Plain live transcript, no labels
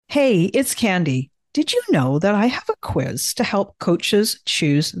Hey, it's Candy. Did you know that I have a quiz to help coaches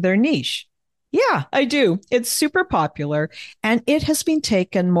choose their niche? Yeah, I do. It's super popular and it has been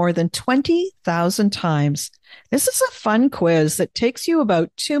taken more than 20,000 times. This is a fun quiz that takes you about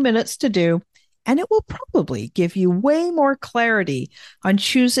 2 minutes to do, and it will probably give you way more clarity on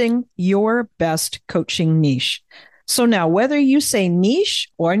choosing your best coaching niche. So now, whether you say niche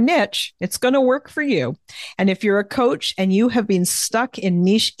or niche, it's going to work for you. And if you're a coach and you have been stuck in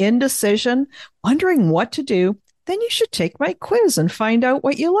niche indecision, wondering what to do, then you should take my quiz and find out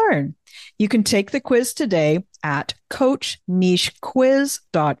what you learn. You can take the quiz today at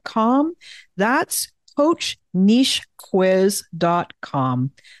coachnichequiz.com. That's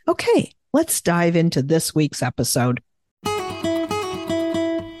coachnichequiz.com. Okay, let's dive into this week's episode.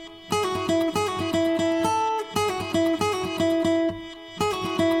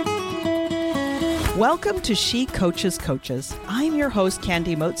 Welcome to She Coaches Coaches. I'm your host,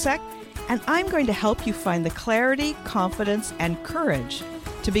 Candy Motzek, and I'm going to help you find the clarity, confidence, and courage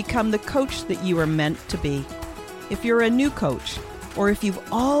to become the coach that you are meant to be. If you're a new coach, or if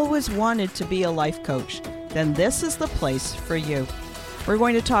you've always wanted to be a life coach, then this is the place for you. We're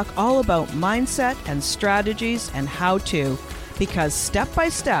going to talk all about mindset and strategies and how to, because step by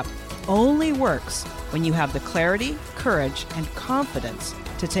step only works when you have the clarity, courage, and confidence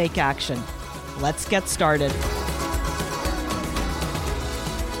to take action. Let's get started.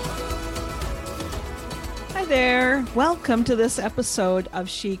 Hi there. Welcome to this episode of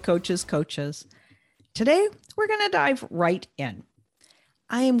She Coaches Coaches. Today, we're going to dive right in.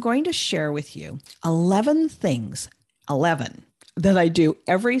 I am going to share with you 11 things, 11, that I do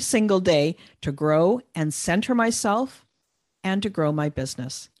every single day to grow and center myself and to grow my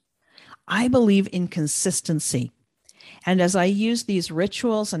business. I believe in consistency. And as I use these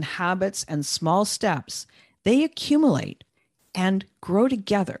rituals and habits and small steps, they accumulate and grow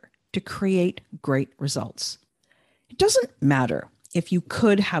together to create great results. It doesn't matter if you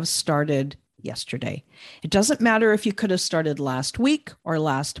could have started yesterday. It doesn't matter if you could have started last week or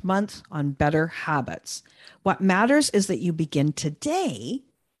last month on better habits. What matters is that you begin today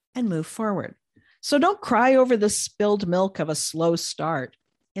and move forward. So don't cry over the spilled milk of a slow start.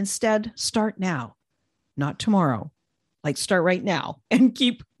 Instead, start now, not tomorrow. Like start right now and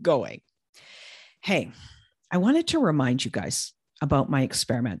keep going. Hey, I wanted to remind you guys about my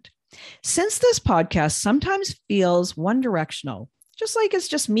experiment. Since this podcast sometimes feels one directional, just like it's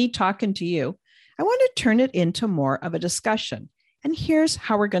just me talking to you, I want to turn it into more of a discussion. And here's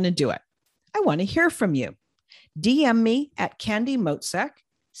how we're going to do it. I want to hear from you. DM me at Candy Motzek,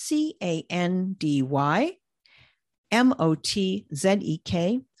 CandyMotzek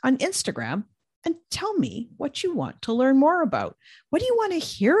on Instagram. And tell me what you want to learn more about. What do you want to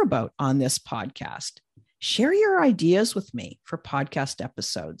hear about on this podcast? Share your ideas with me for podcast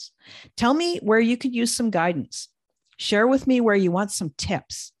episodes. Tell me where you could use some guidance. Share with me where you want some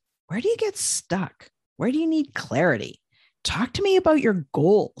tips. Where do you get stuck? Where do you need clarity? Talk to me about your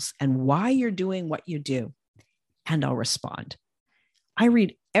goals and why you're doing what you do, and I'll respond. I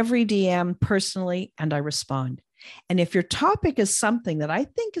read every DM personally and I respond. And if your topic is something that I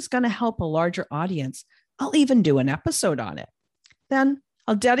think is going to help a larger audience, I'll even do an episode on it. Then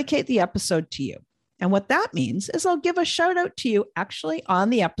I'll dedicate the episode to you. And what that means is I'll give a shout out to you actually on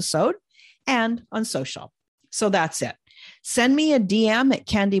the episode and on social. So that's it. Send me a DM at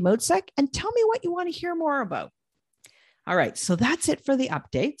Candy Motzek and tell me what you want to hear more about. All right, so that's it for the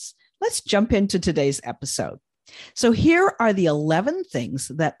updates. Let's jump into today's episode. So here are the 11 things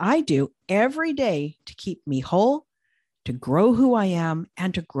that I do every day to keep me whole, to grow who I am,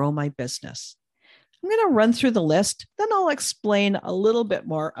 and to grow my business. I'm going to run through the list, then I'll explain a little bit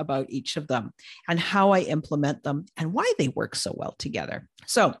more about each of them and how I implement them and why they work so well together.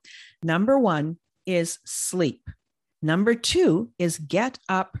 So number 1 is sleep. Number 2 is get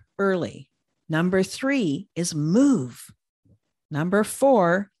up early. Number 3 is move. Number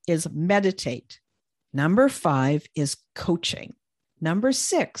 4 is meditate. Number 5 is coaching. Number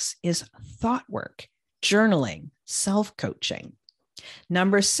 6 is thought work, journaling, self-coaching.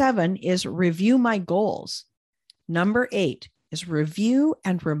 Number 7 is review my goals. Number 8 is review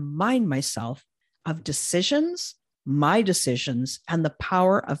and remind myself of decisions, my decisions, and the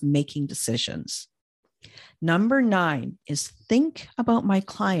power of making decisions. Number 9 is think about my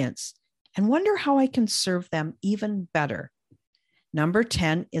clients and wonder how I can serve them even better. Number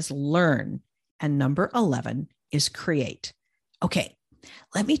 10 is learn. And number 11 is create. Okay,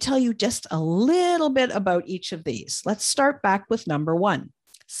 let me tell you just a little bit about each of these. Let's start back with number 1,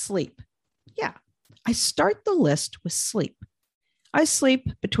 sleep. Yeah, I start the list with sleep. I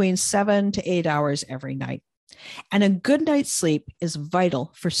sleep between 7 to 8 hours every night. And a good night's sleep is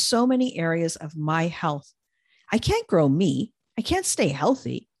vital for so many areas of my health. I can't grow me, I can't stay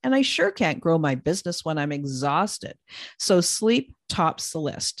healthy, and I sure can't grow my business when I'm exhausted. So sleep tops the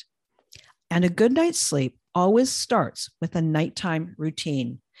list. And a good night's sleep always starts with a nighttime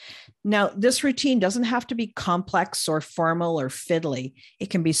routine. Now, this routine doesn't have to be complex or formal or fiddly. It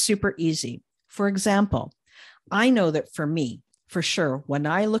can be super easy. For example, I know that for me, for sure, when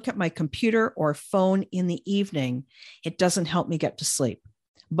I look at my computer or phone in the evening, it doesn't help me get to sleep.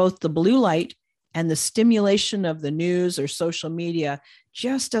 Both the blue light and the stimulation of the news or social media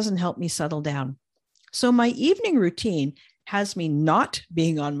just doesn't help me settle down. So my evening routine has me not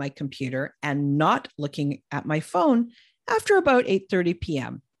being on my computer and not looking at my phone after about 8:30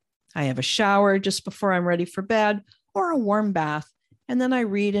 p.m. I have a shower just before I'm ready for bed or a warm bath, and then I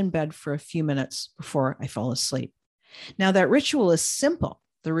read in bed for a few minutes before I fall asleep. Now, that ritual is simple.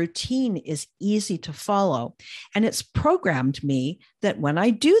 The routine is easy to follow, and it's programmed me that when I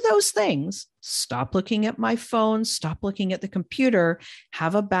do those things, stop looking at my phone, stop looking at the computer,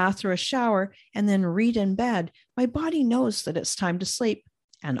 have a bath or a shower, and then read in bed, my body knows that it's time to sleep,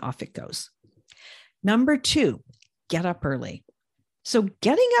 and off it goes. Number 2, get up early. So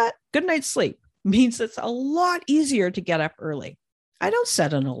getting a good night's sleep means it's a lot easier to get up early. I don't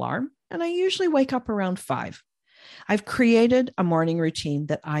set an alarm, and I usually wake up around 5. I've created a morning routine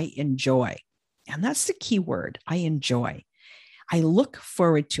that I enjoy. And that's the key word, I enjoy. I look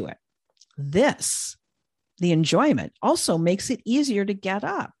forward to it. The enjoyment also makes it easier to get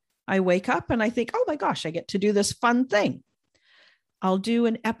up. I wake up and I think, oh my gosh, I get to do this fun thing. I'll do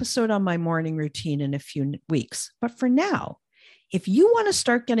an episode on my morning routine in a few weeks. But for now, if you want to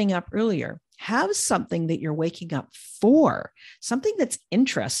start getting up earlier, have something that you're waking up for, something that's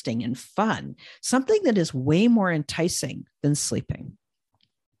interesting and fun, something that is way more enticing than sleeping.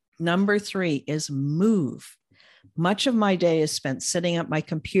 Number 3 is move. Much of my day is spent sitting at my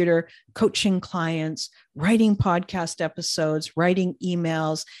computer, coaching clients, writing podcast episodes, writing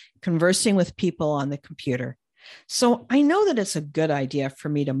emails, conversing with people on the computer. So I know that it's a good idea for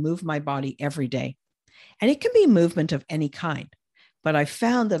me to move my body every day. And it can be movement of any kind. But I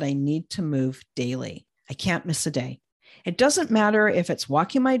found that I need to move daily. I can't miss a day. It doesn't matter if it's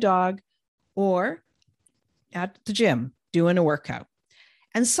walking my dog or at the gym doing a workout.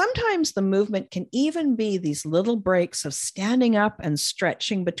 And sometimes the movement can even be these little breaks of standing up and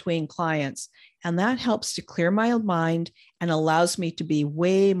stretching between clients. And that helps to clear my mind and allows me to be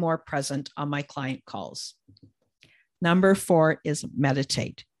way more present on my client calls. Number 4 is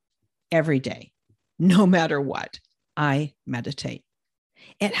meditate every day, no matter what. I meditate.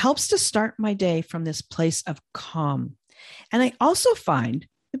 It helps to start my day from this place of calm. And I also find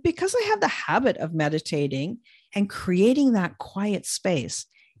that because I have the habit of meditating and creating that quiet space,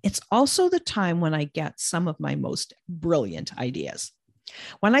 it's also the time when I get some of my most brilliant ideas.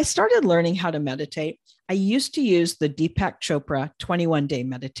 When I started learning how to meditate, I used to use the Deepak Chopra 21-day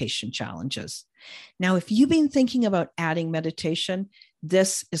meditation challenges. Now, if you've been thinking about adding meditation,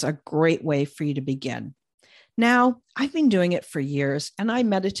 this is a great way for you to begin. Now, I've been doing it for years, and I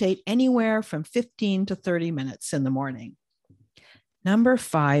meditate anywhere from 15 to 30 minutes in the morning. Number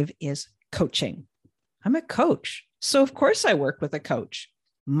 5 is coaching. I'm a coach, so of course I work with a coach.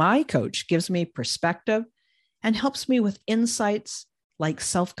 My coach gives me perspective and helps me with insights like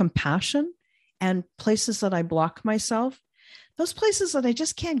self-compassion and places that I block myself, those places that I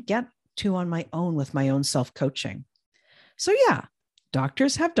just can't get to on my own with my own self-coaching. So yeah,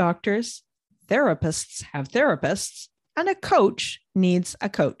 doctors have doctors, therapists have therapists, and a coach needs a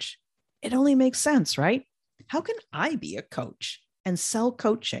coach. It only makes sense, right? How can I be a coach and sell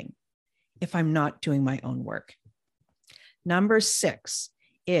coaching if I'm not doing my own work? Number 6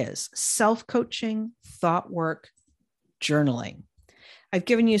 is self-coaching, thought work, journaling. I've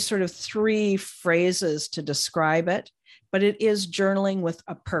given you sort of 3 phrases to describe it, but it is journaling with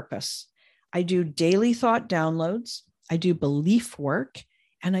a purpose. I do daily thought downloads, I do belief work,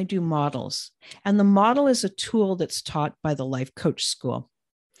 and I do models. And the model is a tool that's taught by the Life Coach School.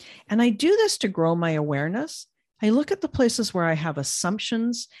 And I do this to grow my awareness. I look at the places where I have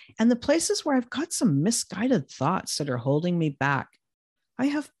assumptions and the places where I've got some misguided thoughts that are holding me back. I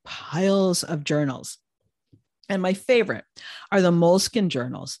have piles of journals. And my favorite are the Moleskine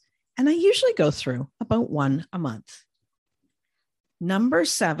journals. And I usually go through about 1 a month. Number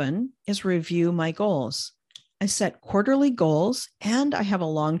 7 is review my goals. I set quarterly goals and I have a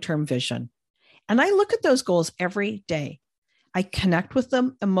long-term vision. And I look at those goals every day. I connect with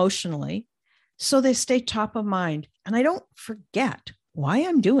them emotionally so they stay top of mind and I don't forget why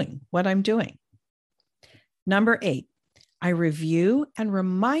I'm doing what I'm doing. Number 8, I review and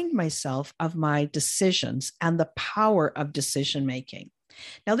remind myself of my decisions and the power of decision making.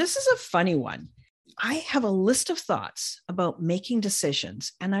 Now, this is a funny one. I have a list of thoughts about making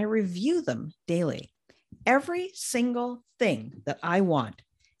decisions, and I review them daily. Every single thing that I want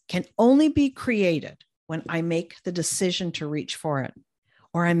can only be created when I make the decision to reach for it,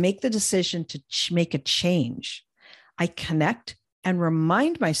 or I make the decision to make a change. I connect and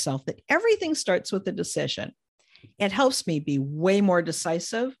remind myself that everything starts with a decision. It helps me be way more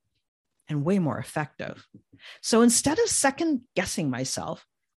decisive and way more effective. So instead of second guessing myself,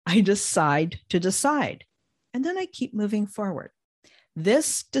 I decide to decide, and then I keep moving forward.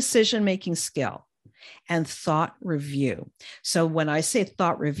 This decision-making skill and thought review. So when I say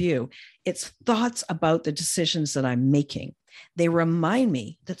thought review, it's thoughts about the decisions that I'm making. They remind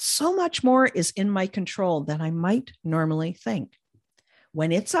me that so much more is in my control than I might normally think.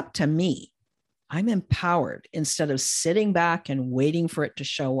 When it's up to me, I'm empowered instead of sitting back and waiting for it to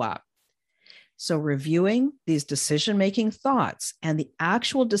show up. So reviewing these decision-making thoughts and the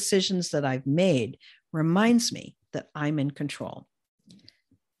actual decisions that I've made reminds me that I'm in control.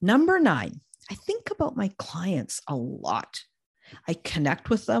 Number 9, I think about my clients a lot. I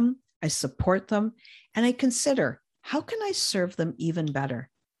connect with them, I support them, and I consider, how can I serve them even better?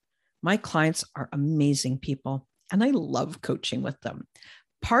 My clients are amazing people, and I love coaching with them.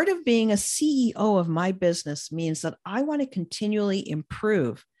 Part of being a CEO of my business means that I want to continually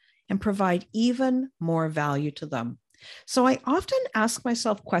improve and provide even more value to them. So I often ask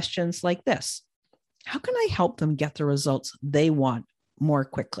myself questions like this: how can I help them get the results they want more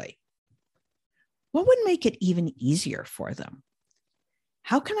quickly? What would make it even easier for them?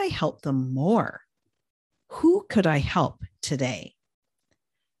 How can I help them more? Who could I help today?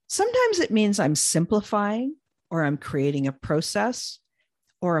 Sometimes it means I'm simplifying, or I'm creating a process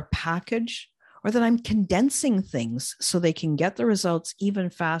or a package, or that I'm condensing things so they can get the results even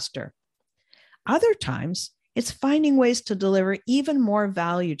faster. Other times, it's finding ways to deliver even more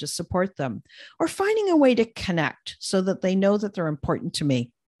value to support them, or finding a way to connect so that they know that they're important to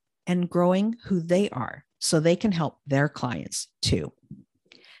me, and growing who they are so they can help their clients too.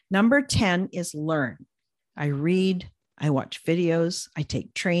 Number 10 is learn. I read, I watch videos, I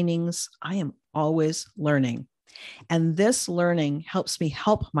take trainings. I am always learning. And this learning helps me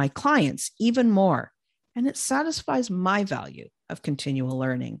help my clients even more. And it satisfies my value of continual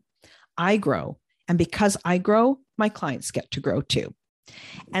learning. I grow. And because I grow, my clients get to grow too.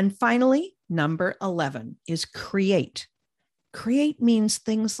 And finally, number 11 is create. Create means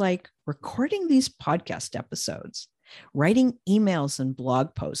things like recording these podcast episodes, writing emails and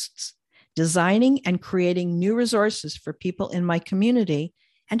blog posts, designing and creating new resources for people in my community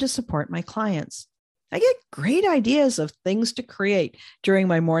and to support my clients. I get great ideas of things to create during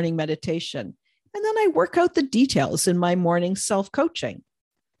my morning meditation, and then I work out the details in my morning self-coaching.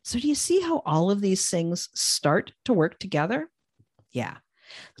 So do you see how all of these things start to work together? Yeah,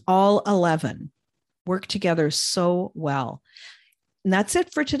 all 11 work together so well. And that's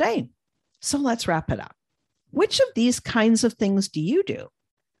it for today. So let's wrap it up. Which of these kinds of things do you do?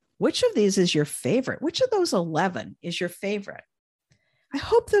 Which of these is your favorite? Which of those 11 is your favorite? I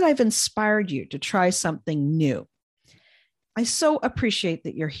hope that I've inspired you to try something new. I so appreciate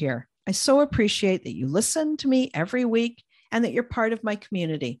that you're here. I so appreciate that you listen to me every week and that you're part of my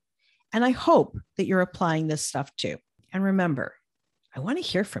community. And I hope that you're applying this stuff too. And remember, I want to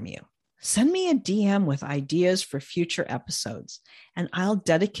hear from you. Send me a DM with ideas for future episodes, and I'll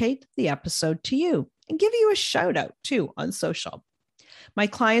dedicate the episode to you and give you a shout out too on social. My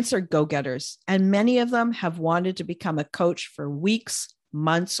clients are go-getters, and many of them have wanted to become a coach for weeks,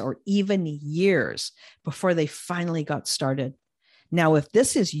 months, or even years before they finally got started. Now, if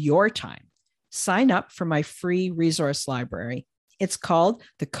this is your time, sign up for my free resource library. It's called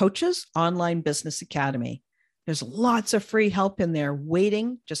the Coaches Online Business Academy. There's lots of free help in there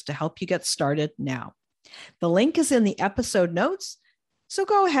waiting just to help you get started now. The link is in the episode notes, so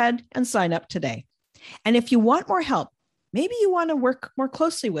go ahead and sign up today. And if you want more help, maybe you want to work more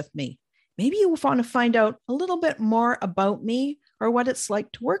closely with me. Maybe you want to find out a little bit more about me or what it's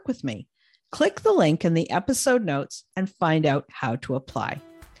like to work with me. Click the link in the episode notes and find out how to apply.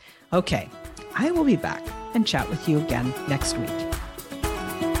 Okay, I will be back and chat with you again next week.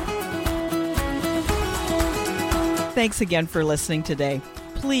 Thanks again for listening today.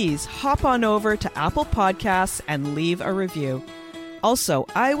 Please hop on over to Apple Podcasts and leave a review. Also,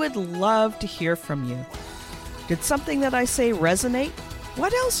 I would love to hear from you. Did something that I say resonate?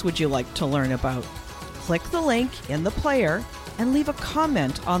 What else would you like to learn about? Click the link in the player and leave a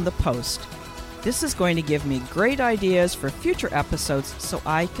comment on the post. This is going to give me great ideas for future episodes so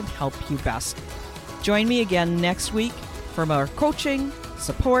I can help you best. Join me again next week for more coaching,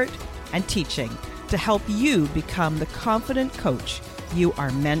 support, and teaching to help you become the confident coach you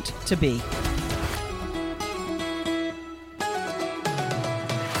are meant to be.